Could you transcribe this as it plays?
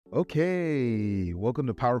Okay, welcome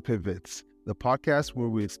to Power Pivots, the podcast where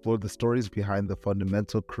we explore the stories behind the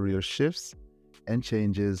fundamental career shifts and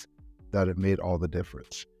changes that have made all the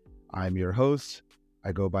difference. I'm your host.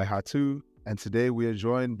 I go by Hatu, and today we are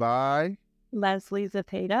joined by Leslie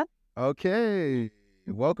Zepeda. Okay,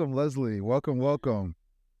 welcome Leslie. Welcome.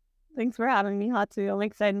 Thanks for having me, Hatu. I'm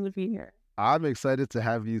excited to be here. I'm excited to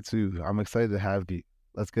have you too. I'm excited to have you.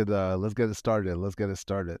 Let's get it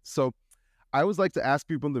started. So I always like to ask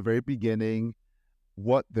people in the very beginning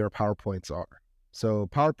what their PowerPoints are. So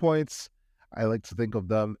PowerPoints, I like to think of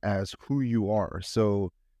them as who you are.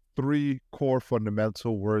 So 3 core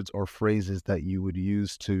fundamental words or phrases that you would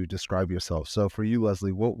use to describe yourself. So for you,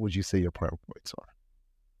 Leslie, what would you say your PowerPoints are?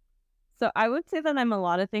 So I would say that I'm a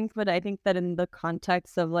lot of things, but I think that in the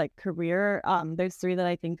context of like career, there's 3 that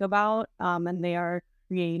I think about, and they are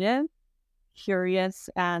creative, curious,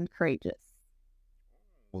 and courageous.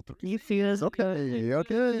 Well, 3. You see this? Okay.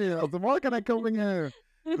 The marketing coming in.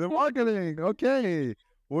 The marketing. Okay.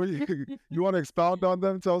 Well, you want to expound on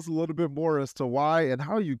them? Tell us a little bit more as to why and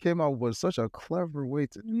how you came up with such a clever way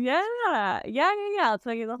to. Yeah. I'll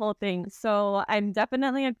tell you the whole thing. So I'm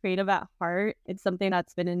definitely a creative at heart. It's something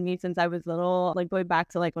that's been in me since I was little, like going back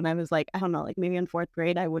to like when I was like, I don't know, like maybe in 4th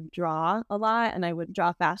grade, I would draw a lot and I would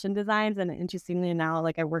draw fashion designs. And interestingly now,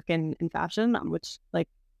 like I work in fashion, which like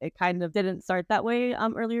it kind of didn't start that way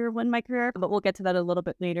earlier in my career, but we'll get to that a little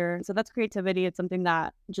bit later. So that's creativity. It's something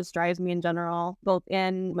that just drives me in general, both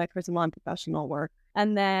in my personal and professional work.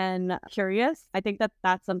 And then curious, I think that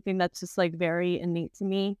that's something that's just like very innate to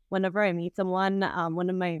me. Whenever I meet someone, one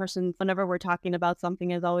of my questions, whenever we're talking about something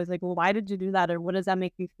is always like, well, why did you do that? Or what does that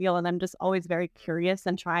make you feel? And I'm just always very curious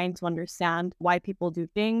and trying to understand why people do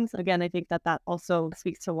things. Again, I think that that also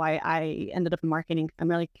speaks to why I ended up in marketing. I'm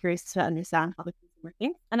really curious to understand how the consumer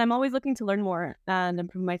thinks. And I'm always looking to learn more and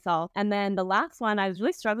improve myself. And then the last one, I was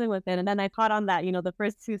really struggling with it. And then I caught on that, the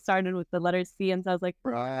first 2 started with the letter C. And so I was like,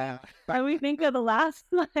 can we think of the last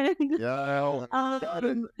one? Yeah.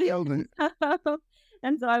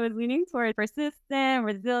 And so I was leaning toward persistent,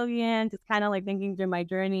 resilient, just kind of like thinking through my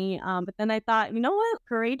journey. But then I thought, you know what?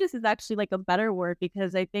 Courageous is actually like a better word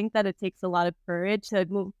because I think that it takes a lot of courage to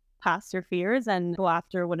move past your fears and go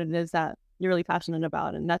after what it is that you're really passionate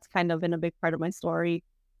about. And that's kind of been a big part of my story.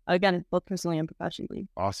 Again, both personally and professionally.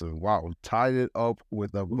 Awesome. Wow. Tied it up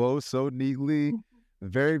with a bow so neatly.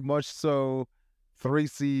 Very much so. 3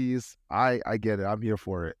 C's. I get it. I'm here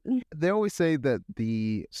for it. They always say that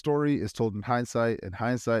the story is told in hindsight, and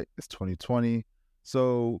hindsight is 2020.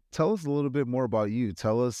 So tell us a little bit more about you.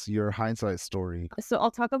 Tell us your hindsight story. So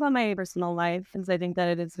I'll talk about my personal life since I think that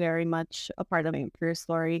it is very much a part of my career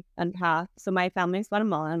story and path. So my family is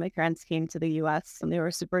Guatemalan. My parents came to the US when they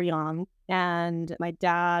were super young. And my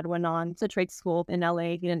dad went on to trade school in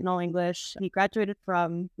LA. He didn't know English. He graduated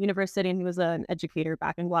from university and he was an educator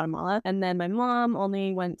back in Guatemala. And then my mom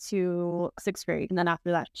only went to 6th grade. And then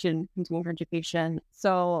after that, she didn't continue her education.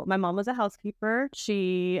 So my mom was a housekeeper.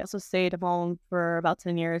 She also stayed at home for about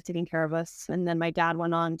 10 years taking care of us. And then my dad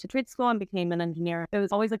went on to trade school and became an engineer. It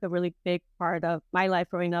was always like a really big part of my life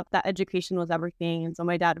growing up that education was everything. And so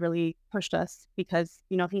my dad really pushed us because,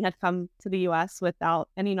 he had come to the US without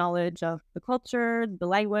any knowledge of the culture, the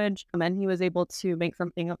language, and he was able to make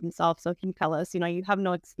something of himself. So he can tell us, you have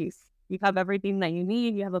no excuse. You have everything that you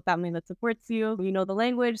need. You have a family that supports you. You know the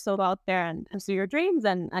language. So go out there and pursue your dreams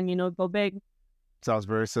and go big. Sounds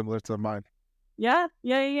very similar to mine. Yeah.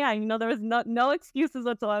 There was no excuses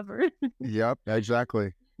whatsoever. Yep,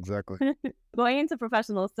 exactly. Going into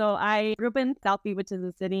professional. So I grew up in South Beach, which is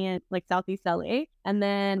a city in like Southeast LA. And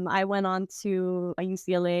then I went on to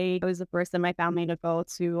UCLA. I was the first in my family to go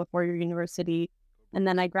to a 4-year university. And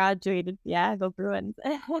then I graduated. Yeah, go Bruins.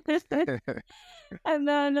 And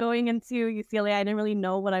then going into UCLA, I didn't really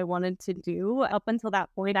know what I wanted to do. Up until that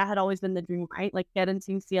point, I had always been the dream, right? Like get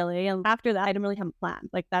into UCLA. And after that, I didn't really have a plan.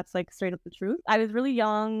 Like that's like straight up the truth. I was really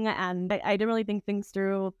young and I didn't really think things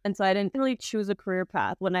through. And so I didn't really choose a career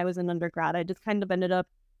path when I was in undergrad. I just kind of ended up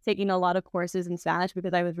taking a lot of courses in Spanish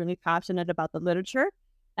because I was really passionate about the literature.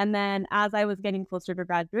 And then as I was getting closer to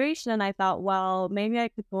graduation, I thought, well, maybe I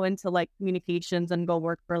could go into like communications and go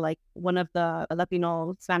work for like one of the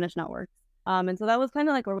Latino Spanish networks. And so that was kind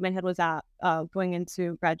of like where my head was at. going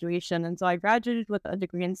into graduation. And so I graduated with a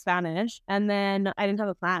degree in Spanish, and then I didn't have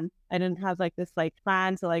a plan. I didn't have like this like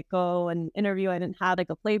plan to like go and interview. I didn't have like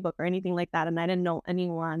a playbook or anything like that. And I didn't know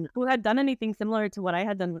anyone who had done anything similar to what I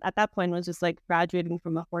had done at that point. Was just like graduating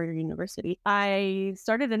from a four-year university. I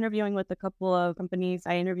started interviewing with a couple of companies.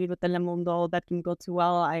 I interviewed with Telemundo. That didn't go too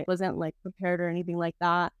well. I wasn't like prepared or anything like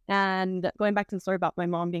that. And going back to the story about my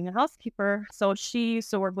mom being a housekeeper. So she used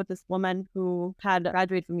to work with this woman who had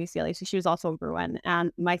graduated from UCLA. So she was also a Bruin.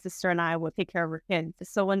 And my sister and I would take care of her kids.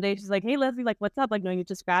 So one day she's like, "Hey, Leslie, like, what's up? Like, no, you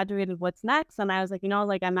just graduated. What's next?" And I was like,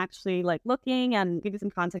 like, I'm actually like looking, and give you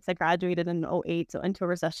some context. I graduated in 08, so into a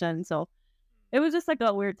recession. So it was just like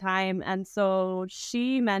a weird time. And so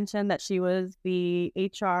she mentioned that she was the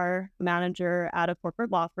HR manager at a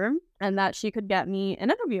corporate law firm and that she could get me an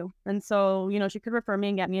interview. And so, she could refer me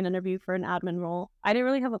and get me an interview for an admin role. I didn't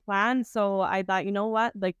really have a plan. So I thought, you know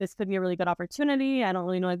what, like this could be a really good opportunity. I don't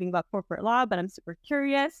really know anything about corporate law, but I'm super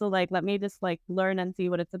curious. So like, let me just like learn and see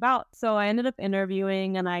what it's about. So I ended up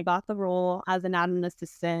interviewing and I got the role as an admin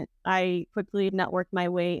assistant. I quickly networked my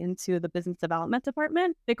way into the business development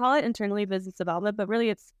department. They call it internally business development, but really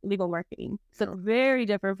it's legal marketing. So it's very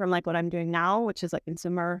different from like what I'm doing now, which is like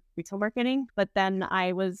consumer retail marketing. But then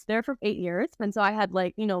I was there for 8 years. And so I had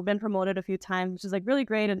like, been promoted a few times, which is like really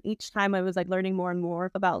great. And each time I was like learning more and more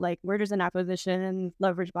about like mergers and acquisitions,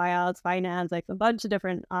 leverage buyouts, finance, like a bunch of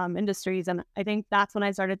different industries. And I think that's when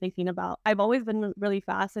I started thinking about, I've always been really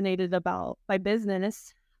fascinated about my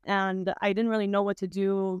business. And I didn't really know what to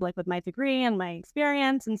do like with my degree and my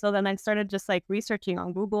experience. And so then I started just like researching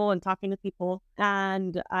on Google and talking to people.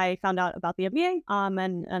 And I found out about the MBA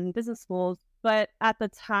and business schools. But at the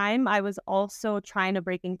time, I was also trying to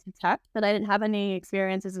break into tech, but I didn't have any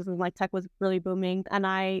experiences when like tech was really booming. And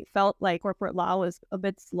I felt like corporate law was a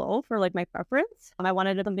bit slow for like my preference. I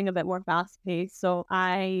wanted something a bit more fast paced. So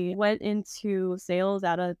I went into sales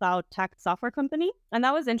at a cloud tech software company. And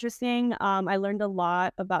that was interesting. I learned a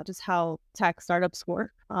lot about just how tech startups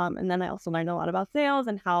work. And then I also learned a lot about sales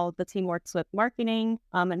and how the team works with marketing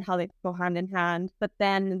and how they go hand in hand. But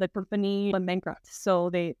then the company went bankrupt.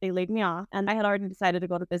 So they laid me off. And I had already decided to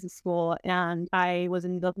go to business school. And I was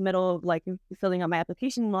in the middle of like filling out my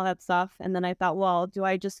application and all that stuff. And then I thought, well, do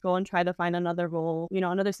I just go and try to find another role,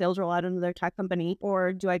 another sales role at another tech company?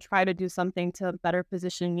 Or do I try to do something to better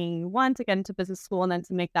position me, one, to get into business school and then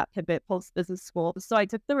to make that pivot post business school? So I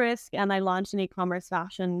took the risk and I launched an e-commerce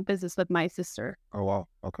fashion business with my sister. Oh, wow.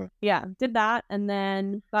 Okay. Yeah, did that and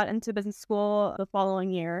then got into business school the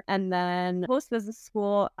following year. And then post business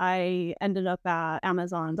school, I ended up at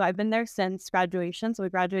Amazon. So I've been there since graduation. So we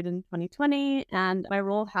graduated in 2020 and my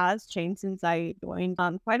role has changed since I joined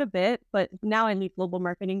quite a bit. But now I lead global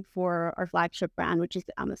marketing for our flagship brand, which is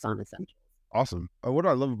Amazon Essentials. Awesome. What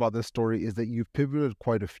I love about this story is that you've pivoted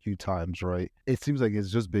quite a few times, right? It seems like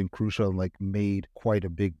it's just been crucial and like made quite a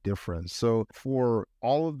big difference. So for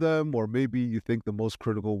all of them, or maybe you think the most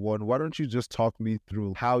critical one, why don't you just talk me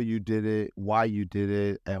through how you did it, why you did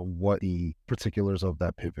it, and what the particulars of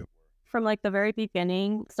that pivot were? From like the very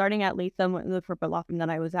beginning, starting at Latham, the corporate law firm that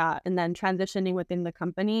I was at, and then transitioning within the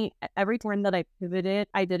company, every time that I pivoted,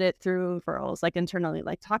 I did it through referrals, like internally,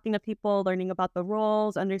 like talking to people, learning about the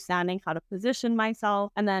roles, understanding how to position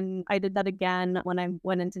myself. And then I did that again when I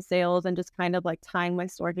went into sales and just kind of like tying my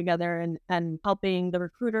story together and helping the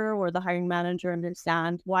recruiter or the hiring manager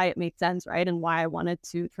understand why it made sense, right? And why I wanted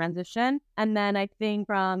to transition. And then I think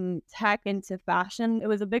from tech into fashion, it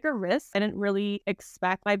was a bigger risk. I didn't really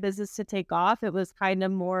expect my business to take off. It was kind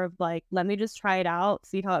of more of like, let me just try it out,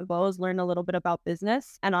 see how it goes, learn a little bit about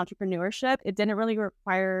business and entrepreneurship. It didn't really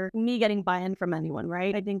require me getting buy-in from anyone,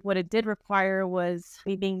 right? I think what it did require was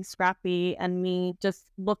me being scrappy and me just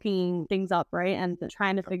looking things up, right? And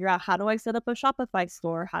trying to figure out, how do I set up a Shopify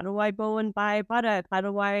store? How do I go and buy a product? How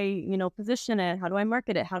do I, position it? How do I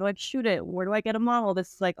market it? How do I shoot it? Where do I get a model?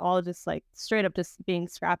 This is like all just like straight up just being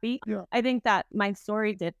scrappy. Yeah. I think that my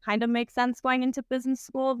story did kind of make sense going into business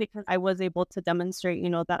school because I was able to demonstrate,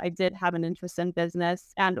 that I did have an interest in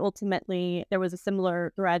business. And ultimately, there was a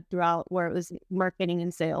similar thread throughout where it was marketing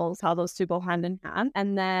and sales, how those two go hand in hand.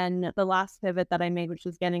 And then the last pivot that I made, which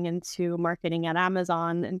was getting into marketing at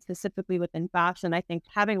Amazon and specifically within fashion, I think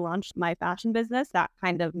having launched my fashion business, that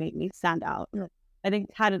kind of made me stand out. Yeah. I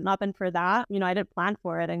think had it not been for that, I didn't plan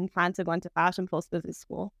for it and planned to go into fashion post business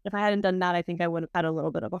school. If I hadn't done that, I think I would have had a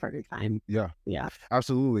little bit of a harder time. Yeah. Yeah.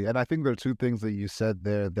 Absolutely. And I think there are two things that you said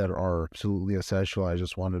there that are absolutely essential. I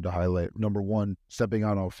just wanted to highlight. Number one, stepping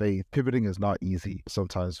out on faith. Pivoting is not easy.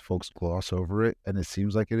 Sometimes folks gloss over it and it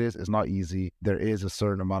seems like it is. It's not easy. There is a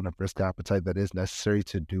certain amount of risk appetite that is necessary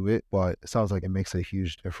to do it, but it sounds like it makes a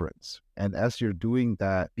huge difference. And as you're doing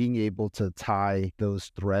that, being able to tie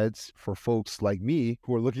those threads for folks like me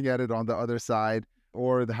who are looking at it on the other side,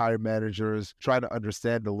 or the hiring managers try to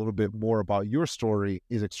understand a little bit more about your story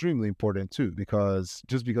is extremely important too, because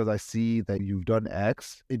just because I see that you've done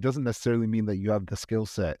X, it doesn't necessarily mean that you have the skill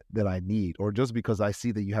set that I need. Or just because I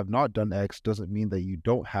see that you have not done X doesn't mean that you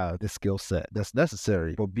don't have the skill set that's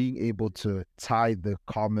necessary. But being able to tie the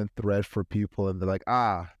common thread for people and they're like,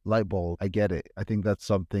 light bulb, I get it. I think that's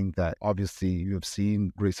something that obviously you have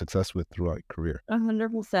seen great success with throughout your career.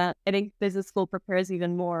 100%. I think business school prepares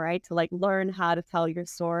even more, right? To like learn how to tell your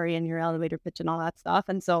story and your elevator pitch and all that stuff.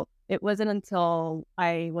 And so it wasn't until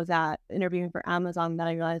I was at interviewing for Amazon that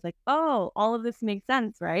I realized like, oh, all of this makes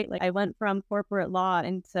sense, right? Like I went from corporate law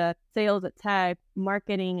into sales at tech,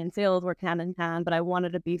 marketing and sales work hand in hand, but I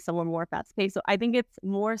wanted to be somewhere more fast paced. So I think it's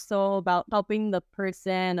more so about helping the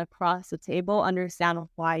person across the table understand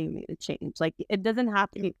why you made a change. Like it doesn't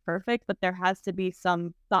have to be perfect, but there has to be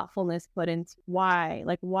some thoughtfulness put into why.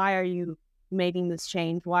 Like, why are you making this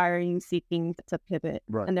change? Why are you seeking to pivot?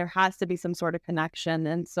 Right. And there has to be some sort of connection.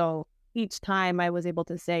 And so each time I was able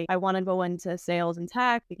to say, I want to go into sales and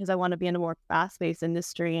tech because I want to be in a more fast-paced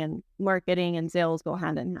industry, and marketing and sales go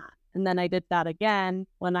hand in hand. And then I did that again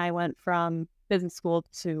when I went from business school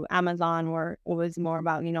to Amazon, where it was more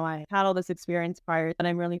about, I had all this experience prior, but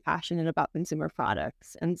I'm really passionate about consumer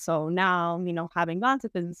products. And so now, having gone to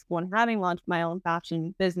business school and having launched my own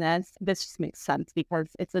fashion business, this just makes sense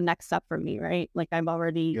because it's the next step for me, right? Like I've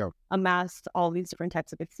already amassed all these different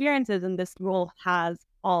types of experiences, and this role has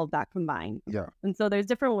all of that combined. Yeah. And so there's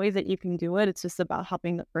different ways that you can do it. It's just about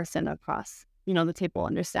helping the person across, the table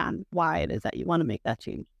understand why it is that you want to make that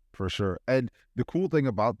change. For sure. And the cool thing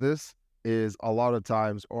about this is a lot of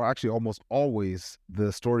times, or actually almost always,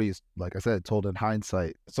 the story is, like I said, told in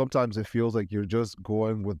hindsight. Sometimes it feels like you're just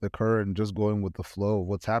going with the current, just going with the flow of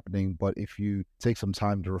what's happening. But if you take some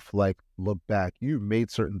time to reflect, look back, you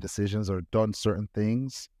made certain decisions or done certain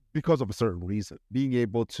things because of a certain reason. Being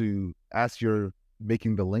able to, as you're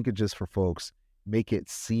making the linkages for folks, make it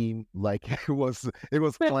seem like it was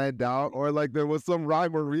planned out, or like there was some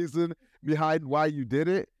rhyme or reason behind why you did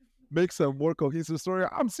it, makes a more cohesive story.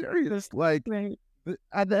 I'm serious. Like, right.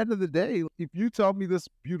 At the end of the day, if you tell me this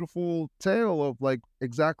beautiful tale of like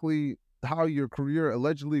exactly how your career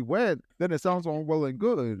allegedly went, then it sounds all well and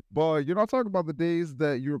good. But you're not talking about the days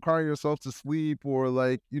that you're crying yourself to sleep, or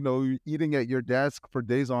like, eating at your desk for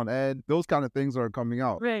days on end. Those kind of things are coming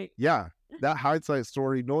out. Right. Yeah. That hindsight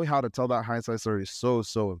story, knowing how to tell that hindsight story is so,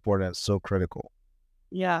 so important, so critical.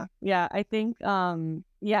 Yeah. I think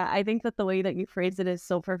I think that the way that you phrase it is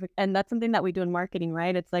so perfect. And that's something that we do in marketing,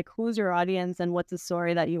 right? It's like, who's your audience and what's the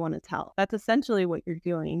story that you want to tell? That's essentially what you're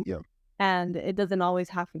doing. Yeah. And it doesn't always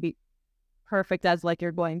have to be perfect as like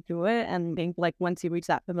you're going through it. And I think like once you reach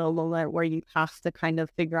that pivotal moment where you have to kind of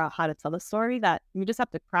figure out how to tell the story, that you just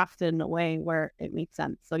have to craft it in a way where it makes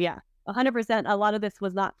sense. So yeah, 100%. A lot of this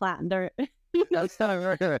was not planned. That's not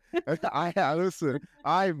right. Listen,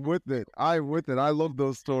 I'm with it. I love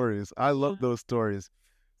those stories.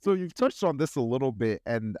 So you've touched on this a little bit,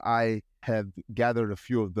 and I have gathered a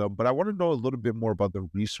few of them, but I want to know a little bit more about the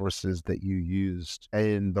resources that you used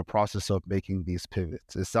in the process of making these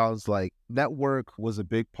pivots. It sounds like network was a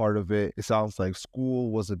big part of it. It sounds like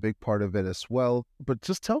school was a big part of it as well. But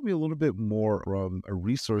just tell me a little bit more from a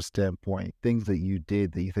resource standpoint, things that you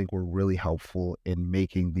did that you think were really helpful in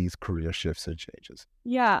making these career shifts and changes.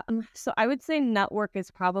 Yeah. So I would say network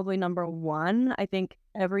is probably number one. I think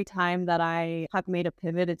every time that I have made a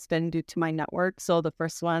pivot, it's been due to my network. So the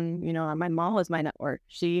first one, my mom was my network.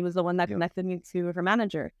 She was the one that connected me to her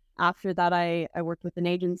manager. After that, I worked with an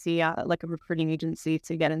agency, like a recruiting agency,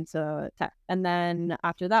 to get into tech. And then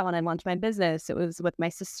after that, when I launched my business, it was with my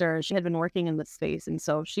sister. She had been working in this space. And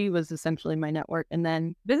so she was essentially my network. And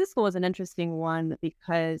then business school was an interesting one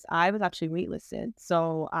because I was actually waitlisted.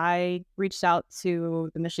 So I reached out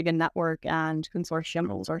to the Michigan Network and Consortium.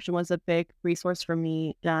 Consortium was a big resource for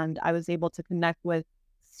me. And I was able to connect with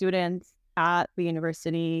students at the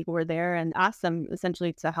university who were there and asked them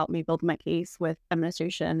essentially to help me build my case with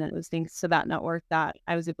administration. And it was thanks to that network that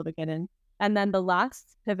I was able to get in. And then the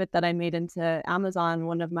last pivot that I made into Amazon,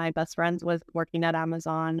 one of my best friends was working at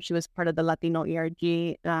Amazon. She was part of the Latino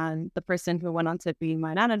ERG, and the person who went on to be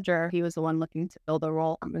my manager, he was the one looking to fill the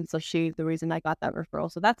role. And so she's the reason I got that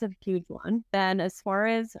referral. So that's a huge one. Then as far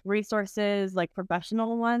as resources, like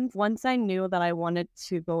professional ones, once I knew that I wanted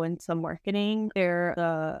to go into marketing,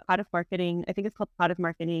 the product marketing, I think it's called Product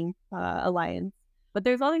Marketing Alliance. But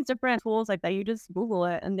there's all these different tools like that. You just Google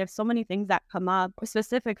it, and there's so many things that come up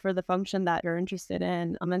specific for the function that you're interested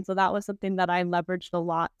in. And so that was something that I leveraged a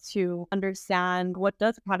lot to understand, what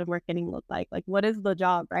does product marketing look like? Like, what is the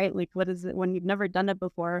job, right? Like, what is it when you've never done it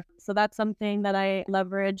before? So that's something that I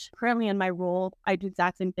leverage currently in my role. I do the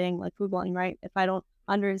exact same thing, like Googling, right? If I don't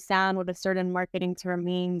understand what a certain marketing term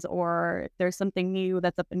means, or if there's something new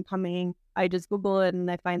that's up and coming, I just Google it and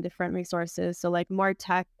I find different resources. So like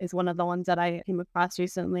MarTech is one of the ones that I came across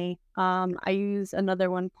recently. I use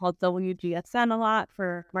another one called WGSN a lot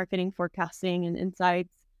for marketing forecasting and insights.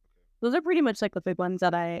 Those are pretty much like the big ones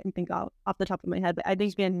that I can think of off the top of my head. But I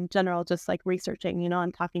think in general, just like researching,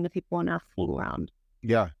 and talking to people and asking around.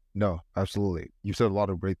 Yeah, no, absolutely. You said a lot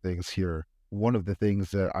of great things here. One of the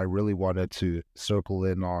things that I really wanted to circle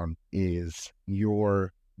in on is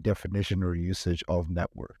your definition or usage of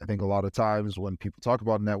network. I think a lot of times when people talk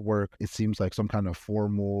about network, it seems like some kind of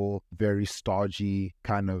formal, very stodgy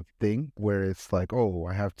kind of thing where it's like, oh,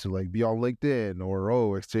 I have to like be on LinkedIn, or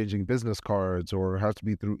oh, exchanging business cards, or it has to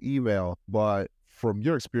be through email. But from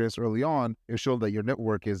your experience early on, it showed that your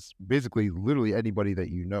network is basically literally anybody that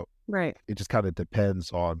you know. Right. It just kind of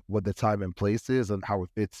depends on what the time and place is and how it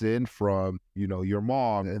fits in, from, your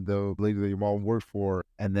mom and the lady that your mom worked for,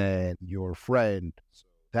 and then your friend.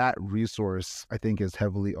 That resource, I think, is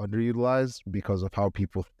heavily underutilized because of how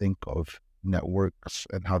people think of networks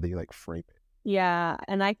and how they like frame it. Yeah,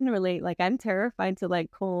 and I can relate. Like, I'm terrified to like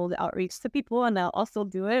cold outreach to people, and I'll also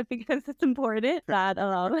do it because it's important that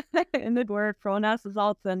in the work pronoun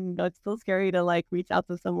results, and it's still scary to like reach out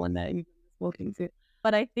to someone that you've been spoken to.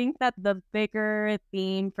 But I think that the bigger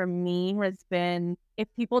theme for me has been, if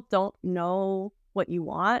people don't know what you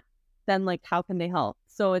want, then like how can they help?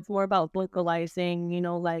 So it's more about localizing,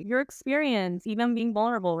 like your experience, even being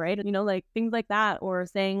vulnerable, right? Like things like that, or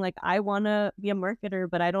saying like, I want to be a marketer,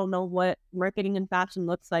 but I don't know what marketing and fashion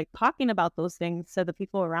looks like. Talking about those things so the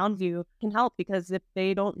people around you can help, because if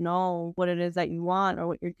they don't know what it is that you want or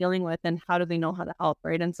what you're dealing with, then how do they know how to help,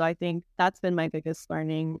 right? And so I think that's been my biggest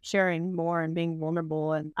learning, sharing more and being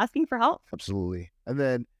vulnerable and asking for help. Absolutely. And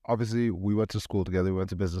then obviously we went to school together. We went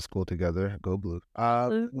to business school together. Go Blue.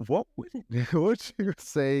 What would you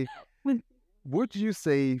say? Would you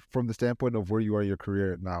say, from the standpoint of where you are in your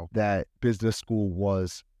career now, that business school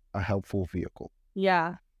was a helpful vehicle?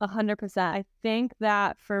 Yeah, 100%. I think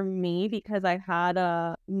that for me, because I had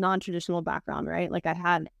a non-traditional background, right? Like I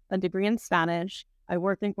had a degree in Spanish. I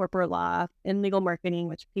worked in corporate law, in legal marketing,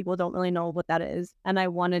 which people don't really know what that is. And I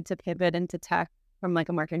wanted to pivot into tech from like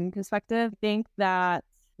a marketing perspective. I think that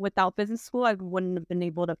without business school, I wouldn't have been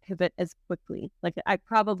able to pivot as quickly. Like I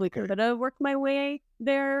probably could have worked my way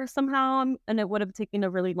there somehow, and it would have taken a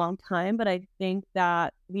really long time. But I think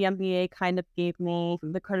that the MBA kind of gave me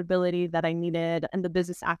the credibility that I needed and the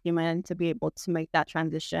business acumen to be able to make that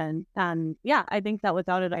transition. And yeah, I think that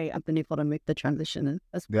without it, I've been able to make the transition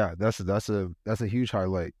as well. Yeah, that's a huge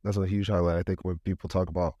highlight. That's a huge highlight. I think when people talk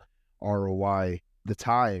about ROI, the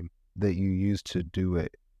time that you use to do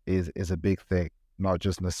it is a big thing. Not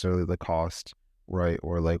just necessarily the cost, right?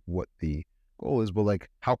 Or like what the goal is, but like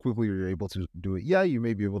how quickly you're able to do it. Yeah, you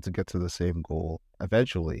may be able to get to the same goal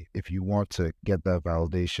eventually if you want to get that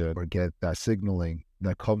validation or get that signaling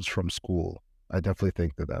that comes from school. I definitely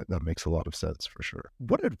think that makes a lot of sense for sure.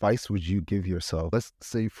 What advice would you give yourself, let's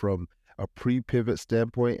say from a pre-pivot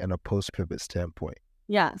standpoint and a post-pivot standpoint?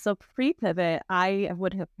 Yeah. So pre-pivot, I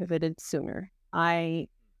would have pivoted sooner. I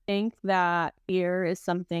think that fear is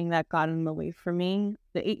something that got in the way for me.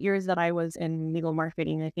 The 8 years that I was in legal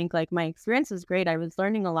marketing, I think like my experience was great. I was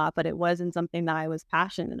learning a lot, but it wasn't something that I was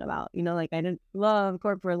passionate about. Like I didn't love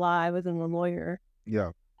corporate law. I wasn't a lawyer.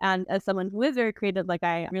 Yeah. And as someone who is very creative, like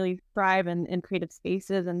I really thrive in creative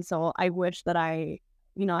spaces. And so I wish that I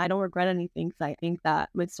don't regret anything, because I think that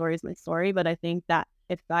my story is my story. But I think that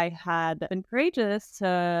if I had been courageous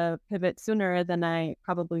to pivot sooner, then I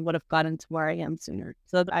probably would have gotten to where I am sooner.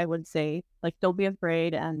 So I would say, like, don't be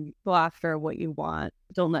afraid and go after what you want.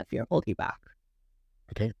 Don't let fear hold you back.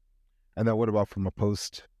 Okay. And then what about from a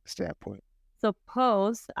post standpoint? So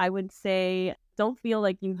post, I would say, don't feel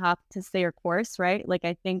like you have to stay your course, right? Like,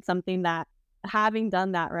 I think something that, having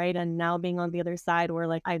done that, right, and now being on the other side where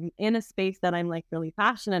like I'm in a space that I'm like really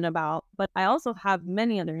passionate about, but I also have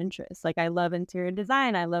many other interests. Like I love interior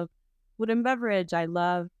design, I love food and beverage, I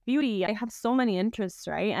love beauty. I have so many interests,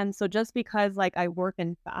 right? And so just because like I work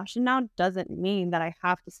in fashion now doesn't mean that I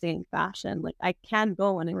have to stay in fashion. Like I can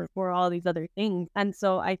go and explore all these other things. And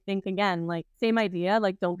so I think again, like same idea,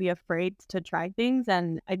 like don't be afraid to try things.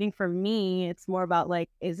 And I think for me, it's more about like,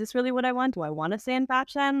 is this really what I want? Do I want to stay in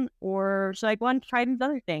fashion or should I go and try these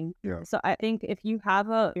other things? Yeah. So I think if you have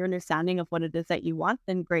your understanding of what it is that you want,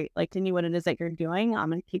 then great. Like continue what it is that you're doing. I'm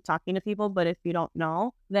gonna keep talking to people. But if you don't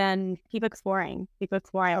know, then keep exploring. Keep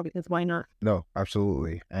exploring because why not? No,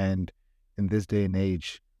 absolutely. And in this day and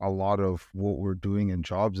age, a lot of what we're doing in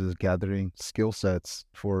jobs is gathering skill sets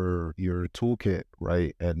for your toolkit,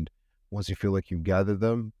 right? And once you feel like you've gathered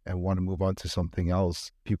them and want to move on to something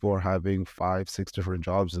else, people are having 5, 6 different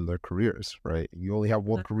jobs in their careers, right? You only have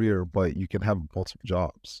one career, but you can have multiple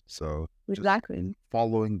jobs. So just Exactly.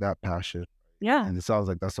 following that passion. Yeah. And it sounds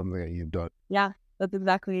like that's something that you've done. Yeah. That's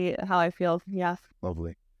exactly how I feel. Yeah.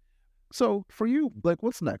 Lovely. So for you, like,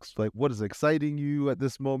 what's next? Like, what is exciting you at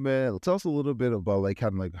this moment? Tell us a little bit about like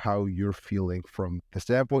kind of like how you're feeling from the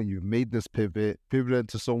standpoint you've made this pivoted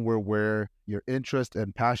to somewhere where your interest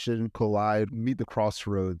and passion collide, meet the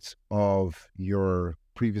crossroads of your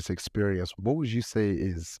previous experience. What would you say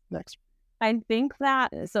is next? I think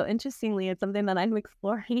that so interestingly, it's something that I'm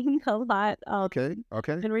exploring a lot Okay.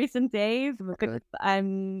 in recent days Okay. because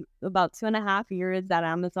I'm about 2.5 years at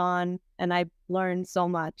Amazon and I've learned so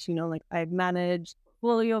much. You know, like I've managed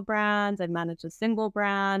portfolio brands, I've managed a single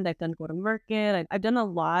brand, I've done go to market, I've done a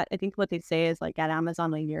lot. I think what they say is like at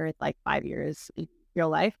Amazon a year is like 5 years in real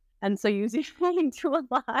life. And so you usually do a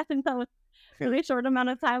lot in a really short amount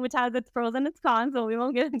of time, which has its pros and its cons. So we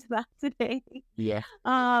won't get into that today. Yeah.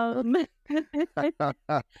 Um,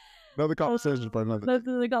 Another conversation for another. this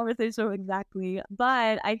is a conversation exactly.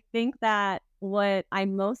 But I think that what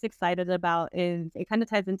I'm most excited about is it kind of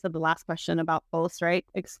ties into the last question about posts, right?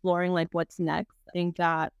 Exploring like what's next. I think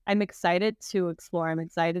that I'm excited to explore. I'm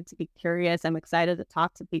excited to be curious. I'm excited to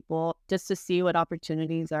talk to people just to see what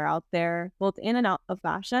opportunities are out there, both in and out of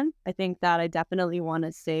fashion. I think that I definitely want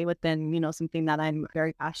to stay within, something that I'm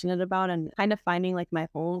very passionate about and kind of finding like my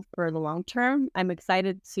home for the long term. I'm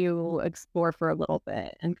excited to explore for a little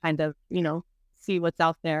bit and kind of, see what's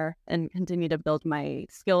out there and continue to build my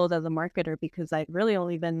skills as a marketer because I've really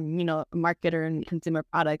only been, a marketer in consumer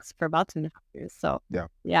products for about 2.5 years. So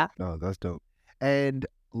yeah. No, that's dope. And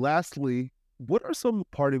lastly, what are some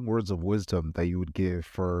parting words of wisdom that you would give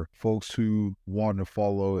for folks who want to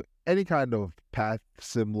follow any kind of path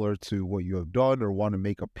similar to what you have done or want to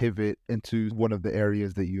make a pivot into one of the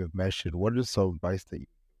areas that you have mentioned? What is some advice that you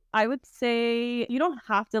I would say you don't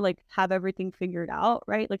have to like have everything figured out,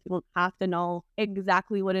 right? Like you don't have to know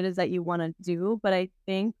exactly what it is that you want to do. But I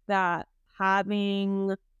think that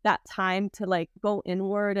having that time to like go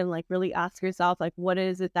inward and like really ask yourself, like, what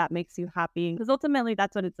is it that makes you happy? Because ultimately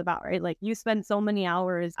that's what it's about, right? Like you spend so many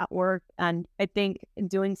hours at work. And I think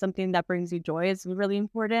doing something that brings you joy is really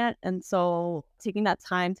important. And so taking that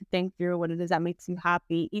time to think through what it is that makes you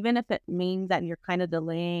happy, even if it means that you're kind of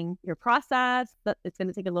delaying your process, that it's going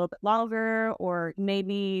to take a little bit longer, or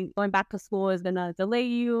maybe going back to school is going to delay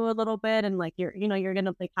you a little bit. And like, you're going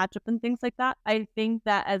to like catch up and things like that. I think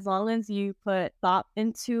that as long as you put thought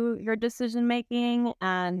into your decision making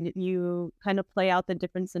and you kind of play out the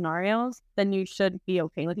different scenarios, then you should be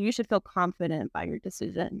okay. Like you should feel confident by your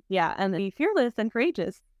decision. Yeah. And be fearless and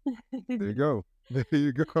courageous. There you go. There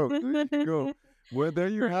you go. There you go. Well, there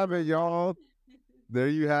you have it, y'all. There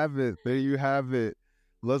you have it. There you have it.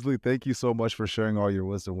 Leslie, thank you so much for sharing all your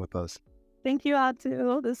wisdom with us. Thank you,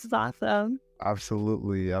 Atu. This is awesome.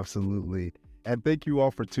 Absolutely. Absolutely. And thank you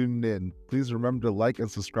all for tuning in. Please remember to like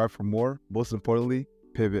and subscribe for more. Most importantly,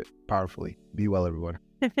 pivot powerfully. Be well, everyone.